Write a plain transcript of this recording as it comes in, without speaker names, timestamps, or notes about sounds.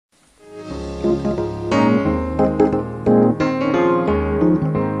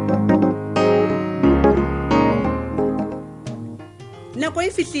nako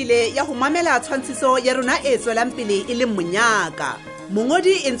e fihlile ya ho mamela tshwantshiso ya rona e tswelang pele e le Monyaka.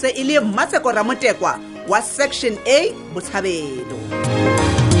 Mongodi e ntse e le Mmatseko Ramotekwa wa Section A Botshabelo.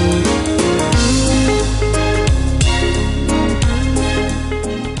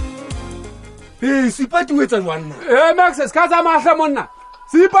 Sipati o etsa jwana? Max ska tsa mahla monna.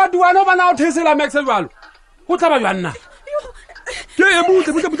 Sipati wana bana o thesela Max jwalo. Go tla ba jwana. Ke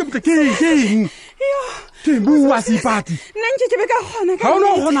butle ke. Ke bua Sipati. Nna ke be ka gona ka. Ha o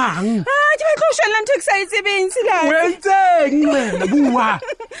no gonang. Ke ba tlo shwella ntho ke sa itsebeng sela. O entseng wena bua.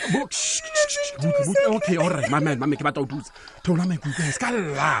 Okay, all right, mama ke batla o thusa. Thola maikutlo ska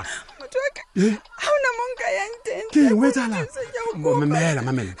lla. Ha ona monka yang teng. Ke o etsala. Mamela,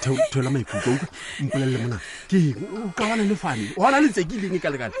 thola maikutlo. Mpolelle mona. Ke o ka bana le fane. O hana le tsekileng ka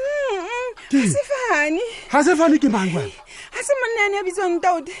lekana. Sefane. Ha se fane ke mangwa. Ha se monna ya bitsong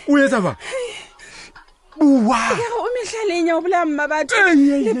Taude. O etsa ba? Bua. Ke go mehlaleng ya o bola mma batho.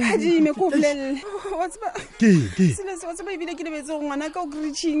 Le phadime ko bolelle. What's ba? Ke. Sile se what's ba ibile ke lebetse ngwana ka o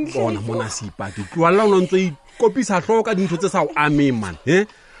greeting. Bona mona Sipati. Tloalla o ntse ikopisa hloka dintho tse sa o ameng man.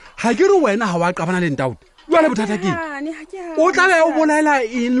 Ha ke re wena ha wa qabana le Ntaude. Jwale bothata ke. O tla be o bolela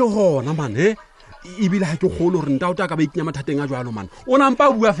eng le hona man ibile ha ke kgolo re Ntaude ka ba iknya mathateng a jwalo man. O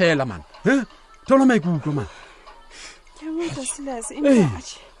nampa bua fela man. Thola maikutlo man. Ke mo Silas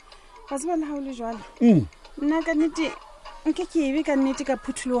imache. Bazwa la hole jwalo. Nna ka nnete nke ke ebe ka nnete ka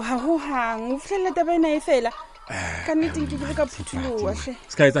phuthuloha ho hang. O flella taba ena e fela. Ka nnete nke ke be ka phuthuloha hle.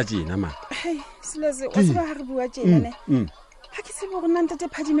 Ska etsa tjena man. Hey, Silas o tseba ha re bua tjena ne. Ha ke tsebe gore nna ntate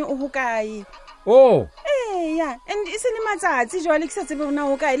phadime o hokae. Oh. Yeah, and e se le matsatsi jwale ke sa tsebe bona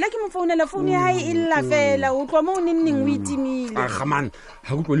o kae. La ke mo founela phone ya hae e lla fela. O tloa mo neng o itimile. Man,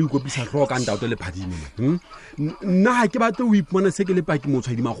 ha go tlole ikopisa hloka Ntaude le phadime. Nna ha ke batle o ipona se ke le paki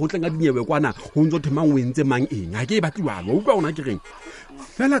motshwadi magotleng a dinyewe kwana ho ntso themang o entse mang eng. Ha ke e batle jwalo. O utlwa ona ke reng.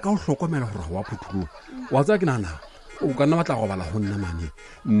 Fela ka o hlokomela hore wa phuthulo. Wa tsa ke nana. O ka nna batla go bala ho nna mane.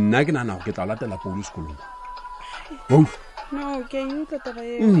 Nna ke nana go ke tla latela polo sekolong. Wow. No, ke you tla ba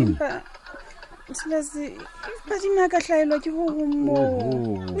e. Silasi, phadime ka hlaelwa ke ho mo.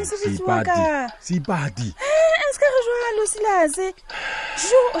 Sipati. Ska re jwalo Silasi.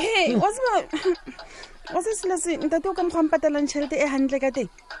 Jo, hey, what's Silasi, ntate o ka mpatalang tšhelete e hantle ka teng.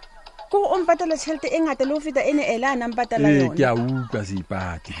 Ko o mpatala tšhelete e ngata le ho feta ene ela ana mpatala yona. Ke a utlwa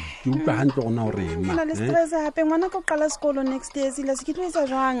Sipati. Ke utlwa hantle gona o reng ma. Nna le stress hape ngwana ka o qala sekolo next year Silasi ke tlo etsa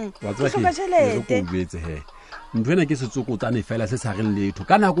jwang? Ke hloka tšhelete. Go betse he. Ntwena ke setsoko tsane fela se sa reng letho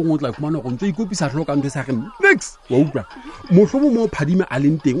ka nako ngwe tla fumana go ntse ikopisa hloka ntwe sa reng next wa utlwa mohlomo mo phadime a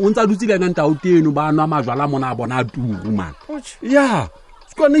leng teng o ntsa dutse le Ntaude eno ba nwa majwala mona a bona a turu man ya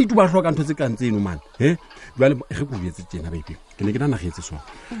skone itu ba hloka ntwe tse kantseno man jwale re go betse tjena baby ke ne ke nana getse swa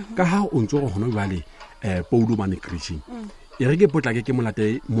ka ha o ntse go hona jwale Paulo mane Christian e re ke potlake ke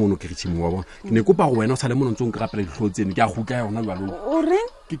molate mono Christian wa bona ke ne kopa go wena o sale mono ntse o krapela dihlotsene ke a gutla yona jwalo o reng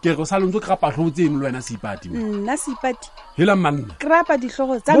ke go sale ntse o krapa hlotsene le wena Sipati nna Sipati hela manna krapa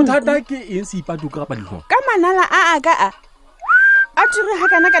dihlogo tsa bothata ke eng Sipati o krapa dihlogo ka manala a a tshire ha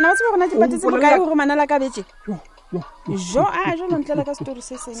kana o tsebe gona Sipati se bokae gore manala ka betse jo no ntlela ka story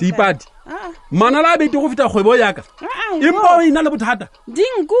se seng Sipati manala a bete go feta kgwebo ya ka impa o ina le bothata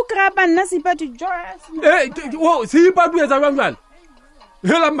dinku krapa nna Sipati jo Sipati o etsa jwang jwale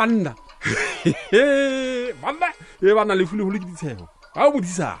hela manna manna e bana le fule ho le ke ditshego ha o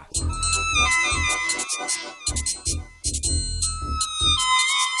bodisa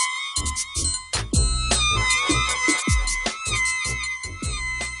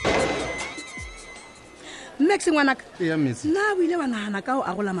Max ngwanaka. Ya Messi. Na o ile wa nahana ka o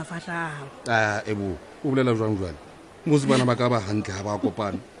agola mafahla a ebo o bolela jwang jwale mose bana ba ka ba hantle ha ba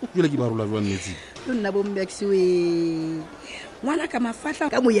kopana jwale ke ba rola jwang Messi nna bo Max we ngwanaka mafahla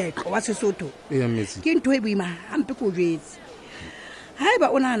ka moyetlo wa Sesotho ya Messi ke ntho e boima hampe ko jwetse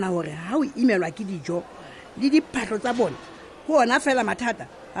haeba o nahana hore ha o imelwa ke dijo le diphahlo tsa bona ho ona fela mathata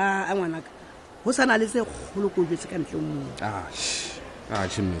a ngwanaka ho sana le se kgolo ko jwetse ka ntle mo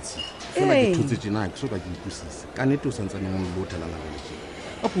Messi fela ke thutse tjena ke soka ke ipusisa ka nete o santsane mo lothela la wena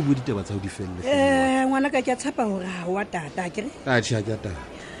a go bua ditaba tsa ho di felle ngwana ka ke a tshepa hore ha wa tata ke re tjha ke tata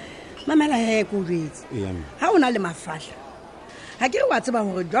mamela he ko jwetse ha o na le mafahla ha ke re wa tseba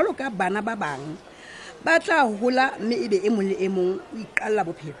hore jwalo ka bana ba bang ba tla hola mme ebe e mong le e mong o iqalla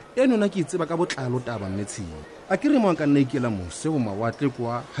bophelo eno na ke tseba ka botlalo taba Messi a ke re mo ka nna ikela mo se o mawatle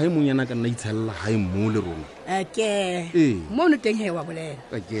kwa ha e mong yana ka nna itshella ha e mo le rona mo no teng he wa bolela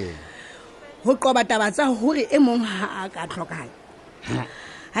ho qoba taba tsa hore e mong ha a ka tlhokana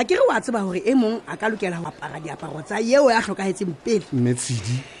ha ke re wa tseba hore e mong a ka lokela ho apara diaparo tsa eo ya hlokahetseng pele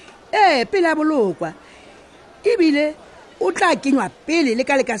Metshedi pele ya bolokwa ebile o tla kenywa pele le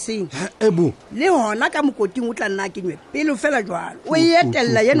ka lekaseng ebo le hona ka mokoting o tla nna kenywe pele fela jwalo o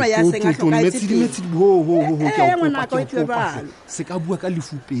etella yenwa ya seng a hlokahetse Metshedi ho ngwanaka o tle jwalo se ka bua ka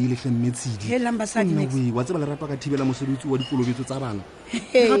lefu pele hle Metshedi helang basadi we wa tseba lerato ka thibela mosebetsi wa dikolobetso tsa bana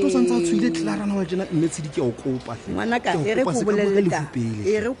gato santse a tshwile tlarana wa jena Metshedi ke o kopa hle ngwanaka e re go bolelle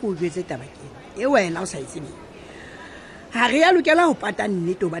e re go jwetse tabakeng e wena o sa itsebeng ha re ya lokela ho pata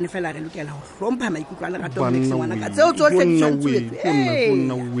nnete hobane fela re lokela ho hlompha maikutlo a lerato ngwanaka tseo tsohle di tshwantswe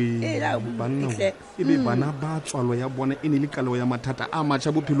ebe bana ba tswalo ya bona e ne le kaleo ya mathata a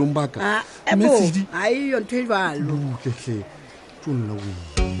matjha bophelong baka Metshedi ha iyo ntho e jwalo hle tonna we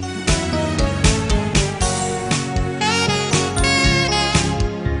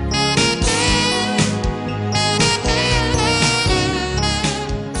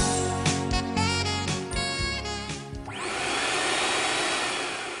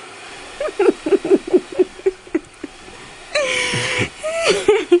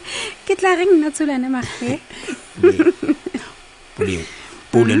ke tla reng nna Tsolane Magwe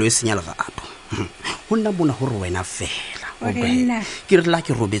polelo e senya lerato ho nna bona hore wena fela ke re la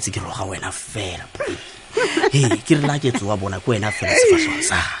ke robetse ke roga wena fela ke re la ke tsoa bona ke wena fela sefahlong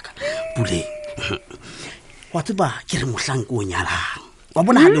saka puleng wa tseba ke re mohlang ke o nyalang wa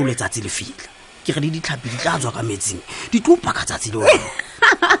bona ha le o letsatsi le fihla ke re le ditlhapi di tla tswa ka metsing di tlo paka tsatsi le wena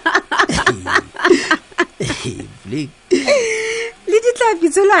le ditlapi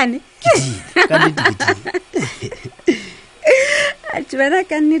Tsolane ka bana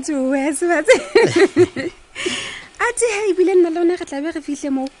ka nnete o ya sebatse a ti ha ibile nna le ona re tla be re fihle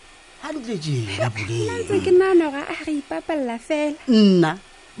moo ha le jena Puleng tse ke nana ga a re ipapalla fela nna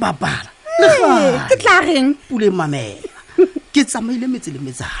bapala ke tla reng Puleng mamela ke tsamaile metse le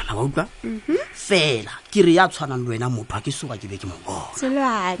metsana wa utlwa fela ke re ya tshwanang le wena motho a ke soga ke be ke mo bona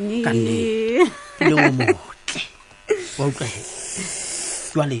Tsolane ka nne Puleng o motle wa utlwa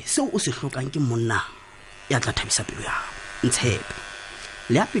jwale seo o se hlokang ke monna ya tla thabisa pelo ya ntshepe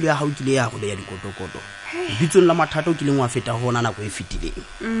le ya pelo ya hao kile ya go le ya dikotokoto bitsong la mathata o kileng wa feta hona nako e fetileng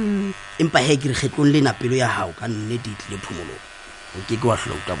empa he ke re kgetlong le na pelo ya hao ka nne di tle phomolo o ke wa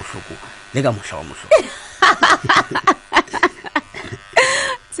hloka bohloko le ka mohla wa mohloko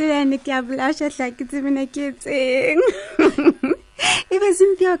Tsolane ke a blasha hla ke tsebena ke tseng e be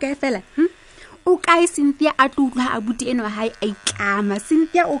Cynthia o ka fela o kae Cynthia a tlotla a buti eno ha a itlama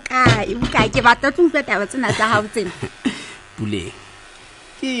Cynthia o kae ke batla tlotla taba tsena tsa hao tsena Puleng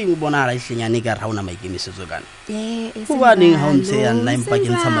ke o bona ra ihlenyane ka ra ona maikemisetso kana ho baneng ha o ntse ya nna empa ke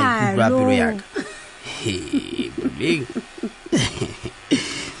ntsha maikutlo a pelo yaka Puleng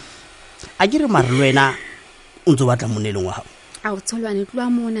a ke re mare le wena o ntse batla monelong wa hao a o Tsolane tloa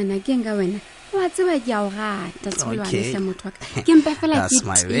mona na ke nga wena wa tseba ke a o rata Tsolane hle motho wa ka ke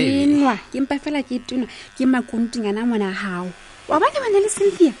mpa fela ke tenwa ke makontingana ngwana hao wa ba le le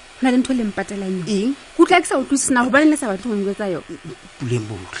Cynthia na le ntho le mpatelang eng go tla ke sa utlwisina go ba le sa batho go ngwetsa yo Puleng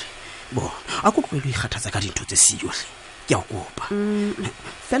botle bo a go tlwelo ikgathatsa ka dintho tse siyo hle ke a kopa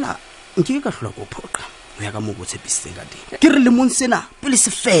fela nke ka hlola go phoqa ho ya ka mo go tshepisitseng ka teng ke re le monsena pele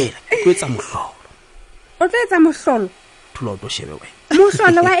se fela go etsa mohlolo o tla etsa mohlolo thulo to shebe wena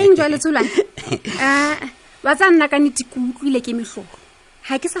mohlolo wa eng jwa le Tsolane wa tsa nna ka nnete ke utlwile ke mehlolo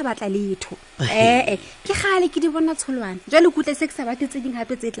ha ke sa batla letho ke gale ke di bona Tsholwane jwa le kutle se ke sa batla tse ding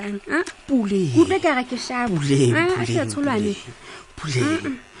hape tse tlang Puleng kutle ka ra ke shabo Tsholwane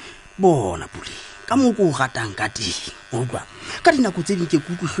Puleng bona Puleng ka mo go gatang ka teng o utlwa ka dinako tse ding ke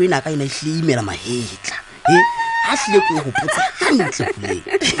kutlwe ena ka ina ihleimela mahetla ha hlile ko go potsa hantle Puleng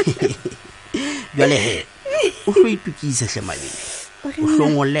jwale he o hlo itukisa hle mabele o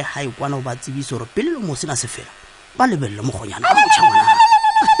hlongolle ha ikwana o ba tsebiso re pele le mo sena se fela ba lebelle mogonyana a motjha ngwana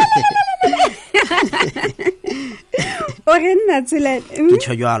o re nna Tsolane ke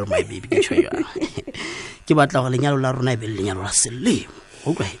tshwajalo my baby ke tshwajalo ke batla go lenyalo la rona e be lenyalo la selemo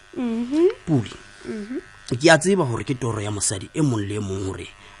o utlwa he Puli ke a tseba hore ke toro ya mosadi e mong le mong hore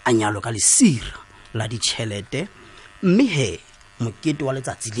a nyalo ka lesira la ditšhelete mme he mokete wa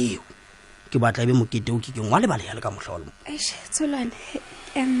letsatsi leo ke batla be mokete o ke ngwa le bale ya le ka mohlolo Tsolane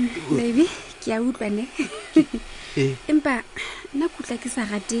baby ke a utlwane empa nna kutla ke sa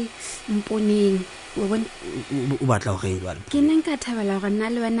rate mponeng o bona o batla go jwale ke neng ka thabela go nna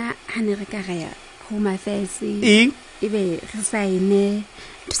le wena ha ne re ka ga ya Home Affairs ebe re saene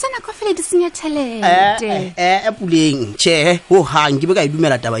tsana ka fele di senya tšhelete Puleng che ho hang ke be ka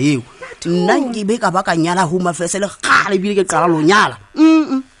idumela taba eo nna ke be ka ba ka nyala Home Affairs le gale bile ke qala lo nyala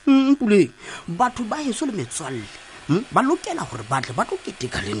Puleng batho ba heso le metswalle ba lokela gore batle ba tlo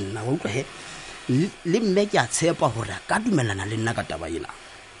keteka le nna wa utlwa he le mme ke a tshepa gore ka dumelana le nna ka taba ena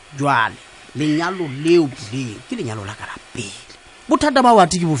jwale lenyalo leo Puleng ke lenyalo la ka la pele bothata ba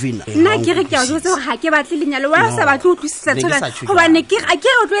wati ke bofena nna ke re ke a jotse gore ga ke batle lenyalo wa sa batle o tlwisisa tshola gobane ke a ke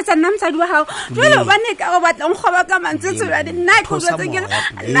o tlwetsa nna mosadi wa gago jwale o bane ka o batla nkgoba ka mantse tshola nna ke o jotse ke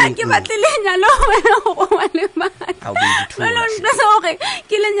nna ke batle lenyalo wena go wa le mane jwale o ntwetsa gore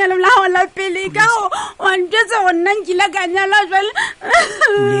ke lenyalo la gago la pele ka go wa ntwetsa go nna nkile ka nyala jwale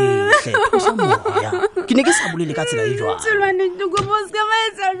ke ne ke sa bolele ka tsela e jwang tsolwane tukoboska ba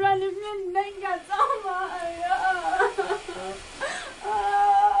etsa jwale nna nka tsamaya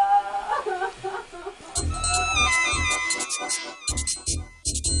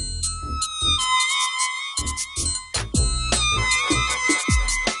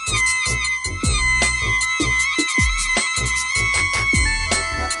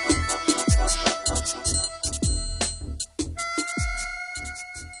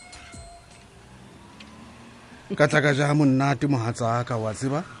ka tla ka ja monnate mohatsaka wa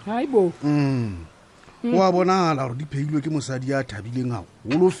tseba haibo wa bonala gore di phehilwe ke mosadi ya thabileng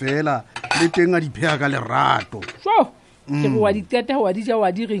haholo fela le teng a di pheha ka lerato so ke go wa di teta wa di ja wa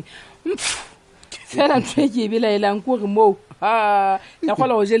di reng fela ntwe ke belaelang ko re mo ya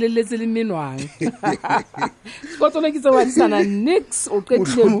khola o jeleletse le menwang go tsone ke tsa wa di sana nix o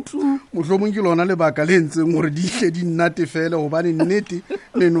qetile tu mohlomong ke lona lebaka le ntseng gore di hle di nnate fela hobane nnete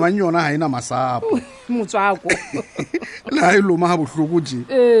menwang yona ha ina masapo motswako la e loma ha bohloko je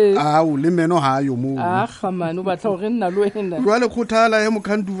o le meno ha yo mo khamane o batla gore nna lo ena jwale khothala ya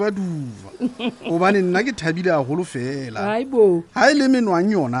mokhanduva-duva hobane nna ke thabile haholo fela haibo ha ile menwang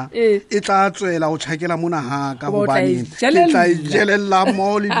yona e tla tswela o tshakela mona ha ka hobane ke tla ijelella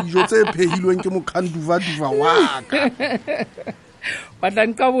mo le dijo tse phehilweng ke mokhanduva-duva wa ka batla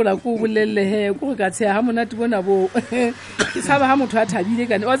nka bola ko bolelle he ko ka tshe ha monate bona bo ke tsaba ha motho a thabile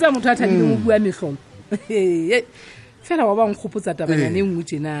kana wa tsa motho a thabile mo bua mehlolo fela wa ba nkgopotsa tabanyane engwe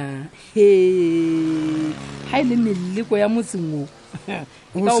tjena ha ile meleko ya motsingo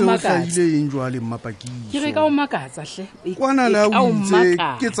ka o makatsa ile enjwa le mmapakisi ke re ka o makatsa hle kwana la o itse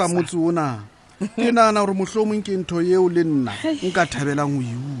ke tsa motse ona ke nana gore mohlomong ke ntho yeo le nna nka thabelang go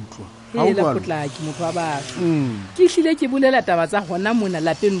e utlwa la potlaki motho wa batho ke hlile ke bolela taba tsa gona mona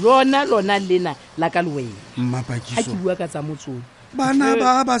lapeng lona lena la ka lwena mmapakiso ha ke bua ka tsa motsong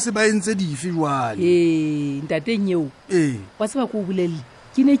bana ba se ba entse dife jwale ntateng eo wa tseba ko bolelle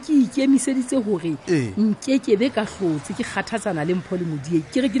ke ne ke ikemiseditse hore nkekebe ka hlotse ke kgathatsana le Mpho le Modie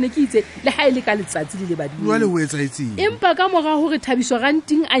ke re ke ne ke itse le ha ile ka letsatsi le badimo jwale o etsa etseng empa ka mora hore Thabiso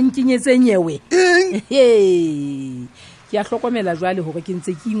ranting a nkenyetse nyewe ke a hlokomela jwale hore ke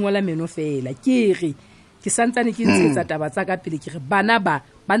ntse ke ingwala meno fela ke re ke santsane ke ntshetsa taba tsa ka pele ke re bana ba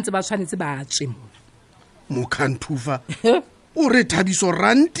ntse ba tshwanetse ba tswe mokhantuva o re Thabiso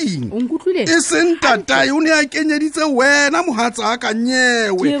ranting e seng tatae o ne a kenyeditse wena mohatsa ka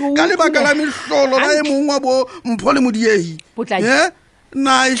nyewe ka lebaka la mehlolo la e mongwe bo Mpho le Modiehi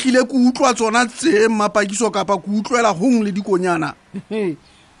na e hlile ke utlwa tsona tse Mmapakiso kapa ke utlwela hong le dikonyana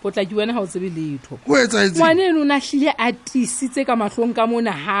potlaki wena ha o tsebe letho o etsa etse ngwane eno na hlile a tisitse ka mahlong ka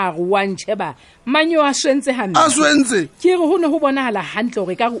mona ha re wa ntsheba manyo a swentse hampe a swentse ke re ho ne ho bonahala hantle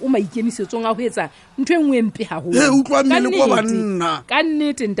hore ka re o maikemisetsong a ho etsa ntwe engwe mpe haholo utlwa mmele ko banna ka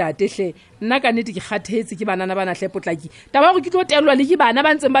nnete ntate hle nna ka nnete ke kgathetse ke banana bana hle potlaki taba go ke tlo telwa le ke bana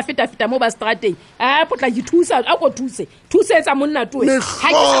ba ntseng ba feta mo ba strateng potlaki thusa a go thusetsa monna toe ha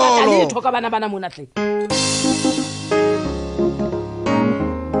ke sa batla letho ka bana mona hle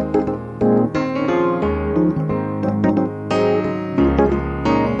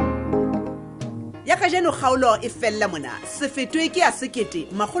ya ka jeno kgaolo e fella mona se fetwe ke ya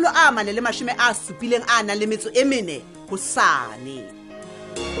 1474 hosane